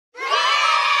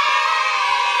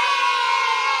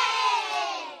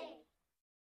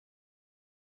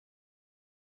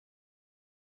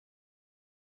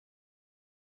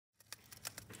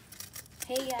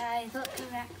Hey guys, welcome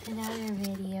back to another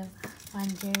video on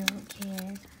Gerbil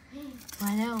Care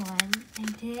 101,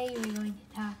 and today we're going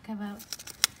to talk about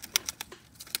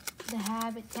the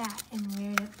habitat and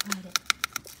where to put it.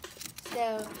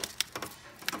 So,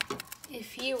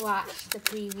 if you watched the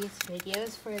previous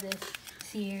videos for this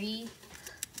series,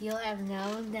 you'll have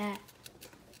known that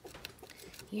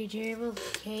your gerbil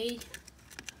cage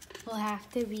will have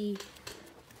to be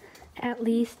at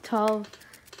least 12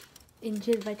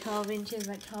 inches by 12 inches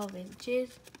by 12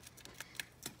 inches,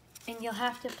 and you'll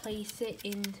have to place it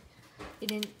in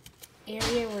an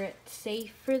area where it's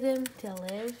safe for them to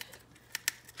live,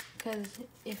 because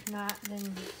if not,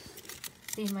 then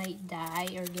they might die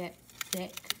or get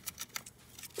sick.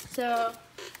 So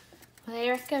what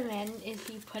I recommend is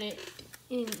you put it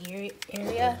in an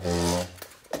area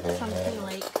something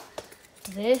like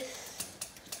this,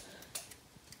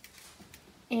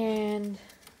 and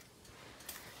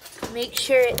make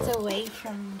sure it's away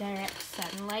from direct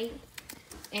sunlight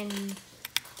and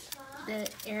the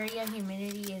area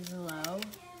humidity is low,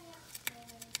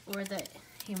 or the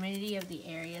humidity of the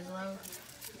area is low.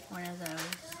 One of those.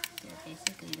 They're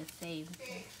basically the same.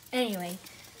 Anyway,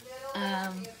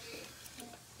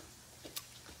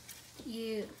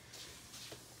 you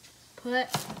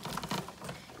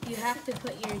have to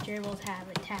put your gerbil's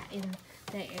habitat in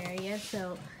the area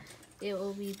so it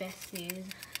will be best suited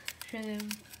for them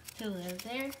to live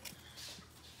there.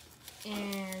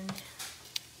 And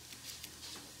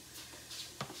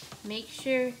make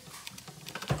sure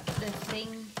the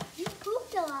thing you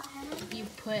pooped a lot, haven't you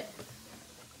put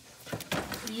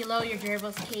below your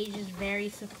gerbil's cage is very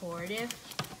supportive,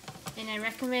 and I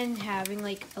recommend having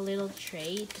like a little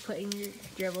tray to put in your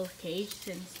gerbil's cage,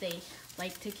 since they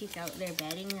like to kick out their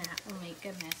bedding. That will make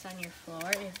a mess on your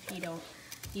floor if you don't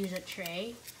use a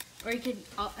tray. Or you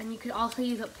could also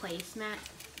use a placemat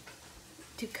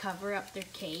to cover up their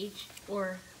cage,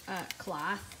 or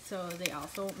cloth, so they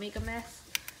also won't make a mess.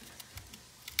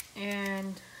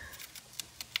 And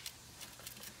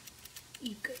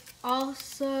you could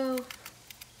also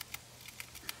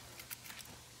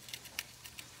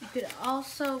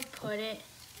put it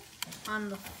on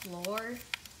the floor,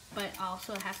 but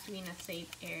also it has to be in a safe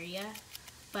area.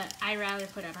 But I'd rather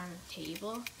put it on a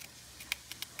table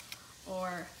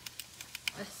or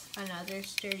another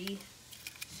sturdy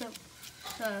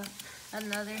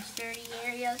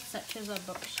area, such as a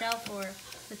bookshelf or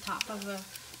the top of a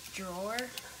drawer,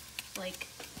 like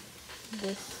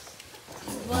this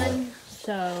one,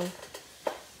 so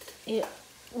it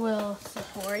will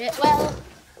support it well.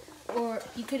 Or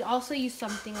you could also use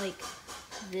something like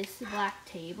this black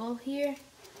table here.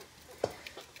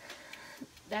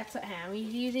 That's what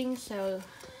Hammy's using, so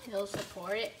it'll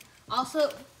support it.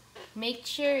 Also, make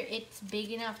sure it's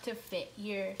big enough to fit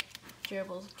your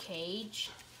gerbil's cage.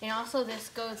 And also this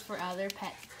goes for other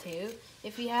pets too.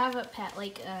 If you have a pet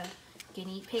like a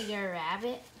guinea pig or a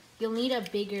rabbit, you'll need a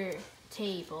bigger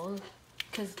table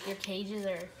because their cages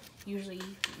are usually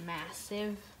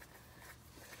massive.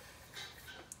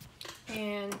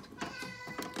 And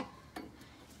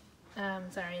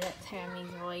sorry, that's Hammy's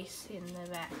voice in the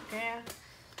background.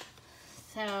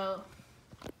 So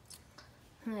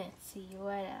let's see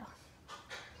what else.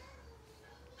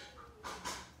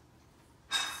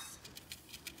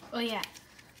 Oh yeah,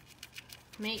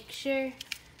 make sure,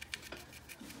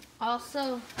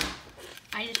 also,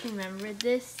 I just remembered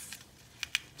this,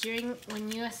 when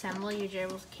you assemble your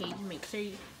gerbil's cage, make sure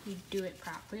you do it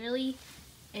properly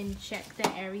and check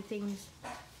that everything's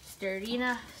sturdy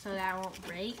enough so that it won't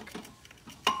break.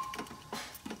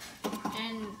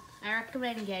 And I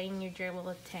recommend getting your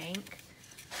gerbil a tank,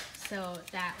 so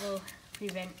that will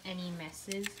prevent any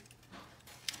messes.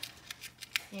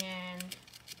 And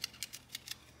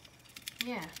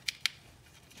yeah,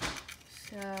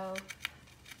 so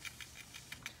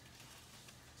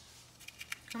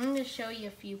I'm going to show you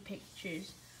a few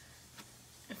pictures,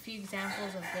 a few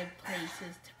examples of good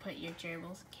places to put your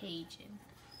gerbil's cage in.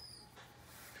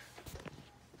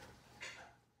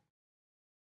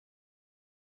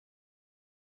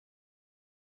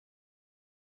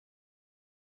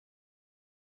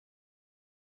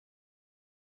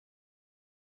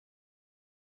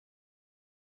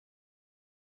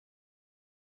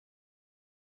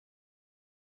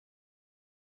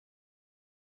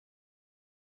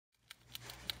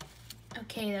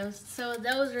 Okay,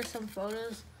 those are some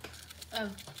photos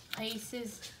of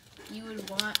places you would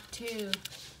want to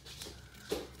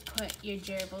put your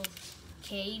gerbil's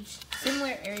cage.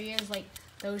 Similar areas like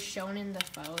those shown in the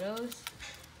photos.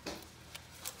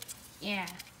 Yeah.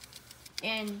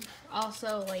 And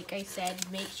also, like I said,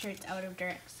 make sure it's out of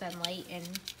direct sunlight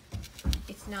and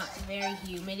it's not very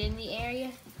humid in the area.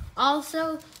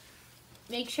 Also,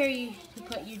 make sure you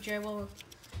put your gerbil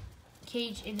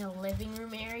cage in a living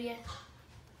room area.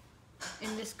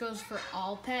 And this goes for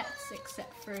all pets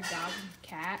except for dogs and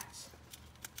cats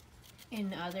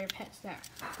and other pets that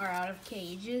are out of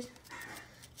cages,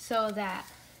 so that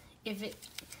if it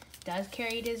does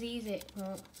carry disease, it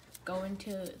won't go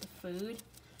into the food,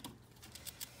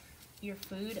 your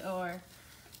food, or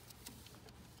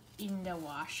in the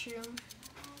washroom.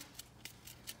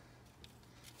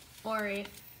 Or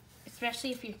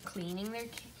especially if you're cleaning their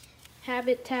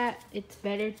habitat, it's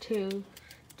better to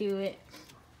do it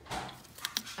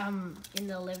in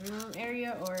the living room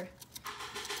area or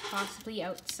possibly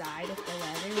outside if the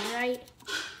weather's right.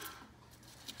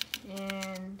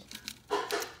 And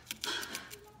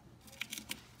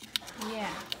yeah.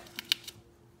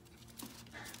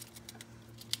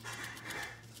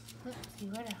 Let's see,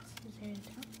 what else is there to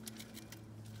talk?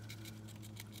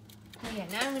 Oh yeah,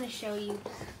 now I'm going to show you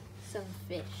some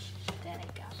fish that I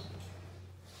got.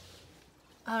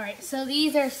 Alright, so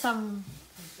these are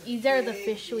the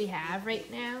fish we have right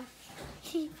now,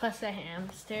 plus a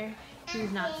hamster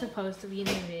who's not supposed to be in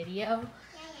the video.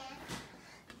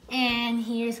 And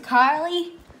here's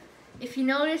Carly. If you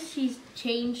notice, she's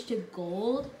changed to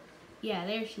gold. Yeah,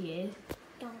 there she is.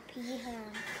 Don't pee her.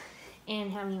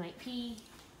 And Hammy might pee.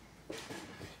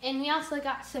 And we also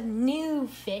got some new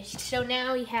fish. So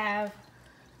now we have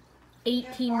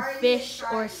 18 fish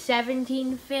or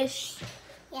 17 fish.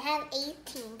 You have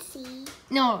 18, see?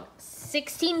 No,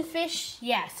 16 fish.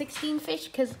 Yeah, 16 fish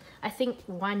because I think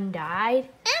one died.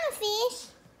 I'm a fish.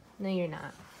 No, you're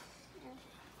not.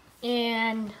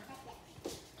 And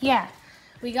yeah,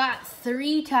 we got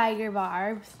 3 tiger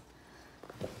barbs.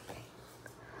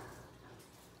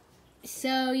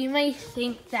 So you might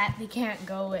think that they can't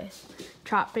go with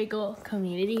tropical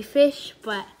community fish,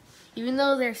 but even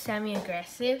though they're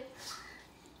semi-aggressive,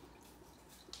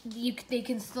 they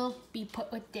can still be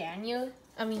put with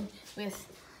with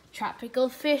tropical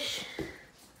fish,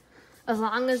 as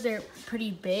long as they're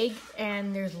pretty big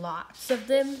and there's lots of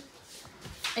them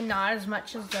and not as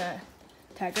much as the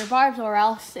tiger barbs, or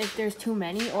else if there's too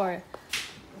many or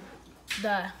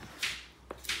the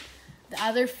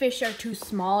other fish are too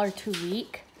small or too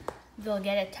weak, they'll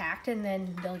get attacked and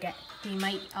then they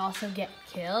might also get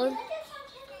killed.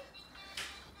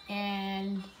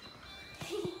 And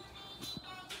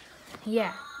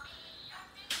yeah,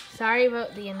 sorry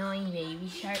about the annoying baby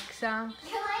shark song.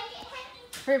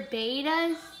 For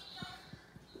betas,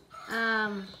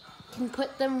 can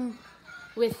put them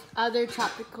with other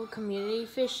tropical community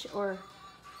fish or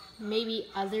maybe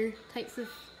other types of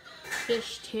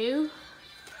fish too,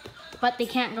 but they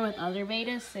can't go with other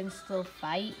betas since they'll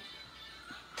fight.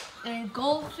 And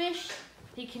goldfish,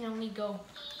 they can only go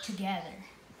together.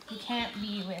 They can't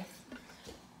be with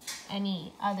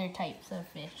any other types of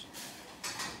fish.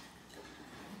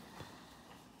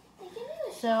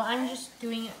 So I'm just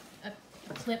doing a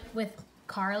clip with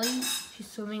Carly. She's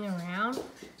swimming around.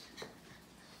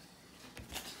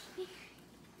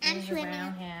 I'm swimming.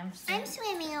 Brown hamster. I'm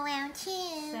swimming around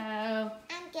too. So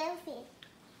I'm goofy.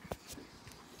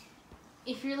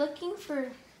 if you're looking for,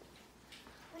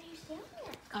 What are you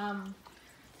doing?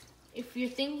 if you're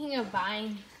thinking of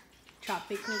buying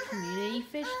tropical community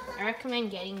fish, I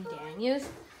recommend getting Daniels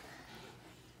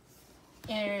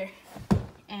and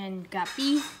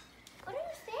guppies, What are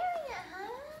you staring at, huh?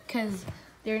 because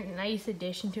they're a nice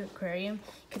addition to aquarium.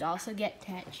 You could also get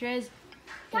tetras. You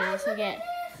could also get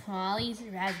mollies,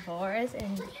 rasboras,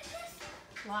 and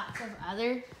lots of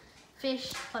other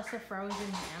fish, plus a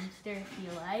frozen hamster if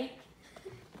you like.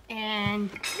 And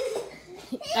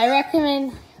I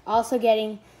recommend also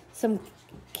getting some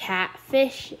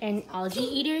catfish and algae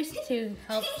eaters to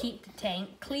help keep the tank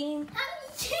clean.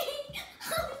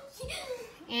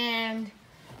 And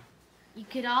you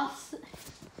could also,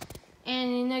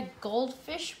 and in a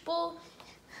goldfish bowl,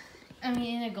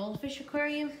 in a goldfish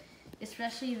aquarium,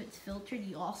 especially if it's filtered,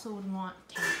 you also would want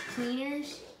tank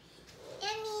cleaners.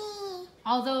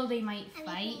 Although they might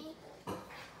fight,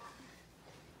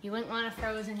 you wouldn't want a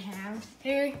frozen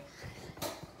hamster.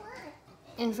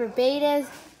 And for betas,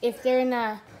 if they're in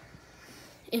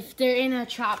a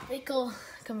tropical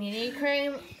community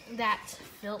aquarium that's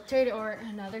filtered, or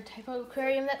another type of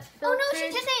aquarium that's filtered. Oh no,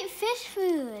 she just ate fish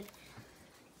food.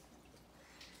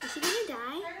 Is she gonna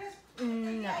die?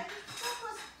 No.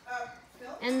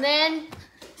 And then,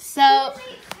 sorry,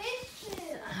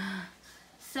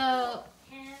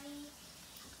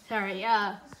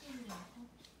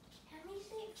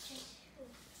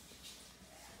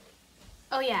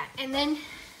 oh yeah, and then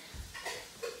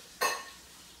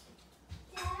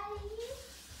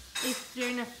if they're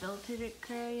in a filtered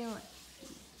aquarium,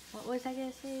 what was I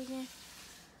gonna say again?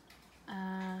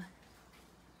 Let's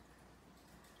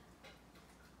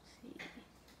see.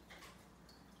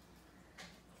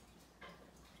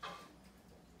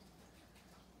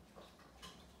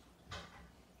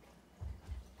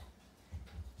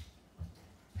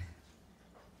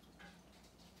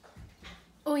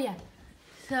 Oh yeah,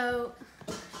 so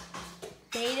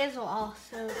betas will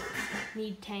also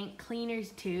need tank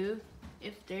cleaners too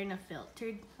if they're in a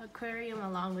filtered aquarium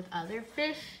along with other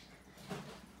fish.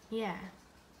 Yeah,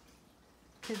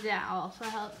 because that also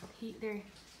helps keep their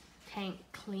tank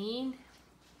clean.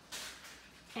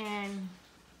 And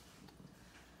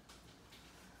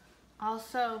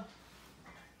also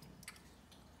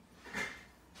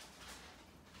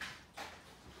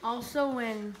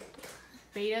when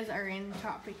betas are in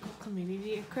tropical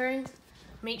community aquariums,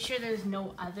 make sure there's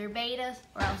no other betas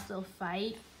or else they'll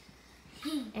fight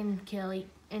and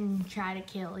try to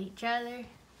kill each other.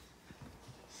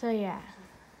 So yeah.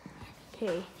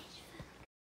 Okay.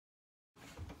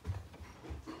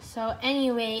 So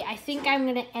anyway, I think I'm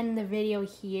gonna end the video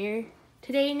here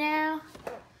today now.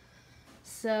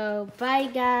 So bye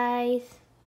guys.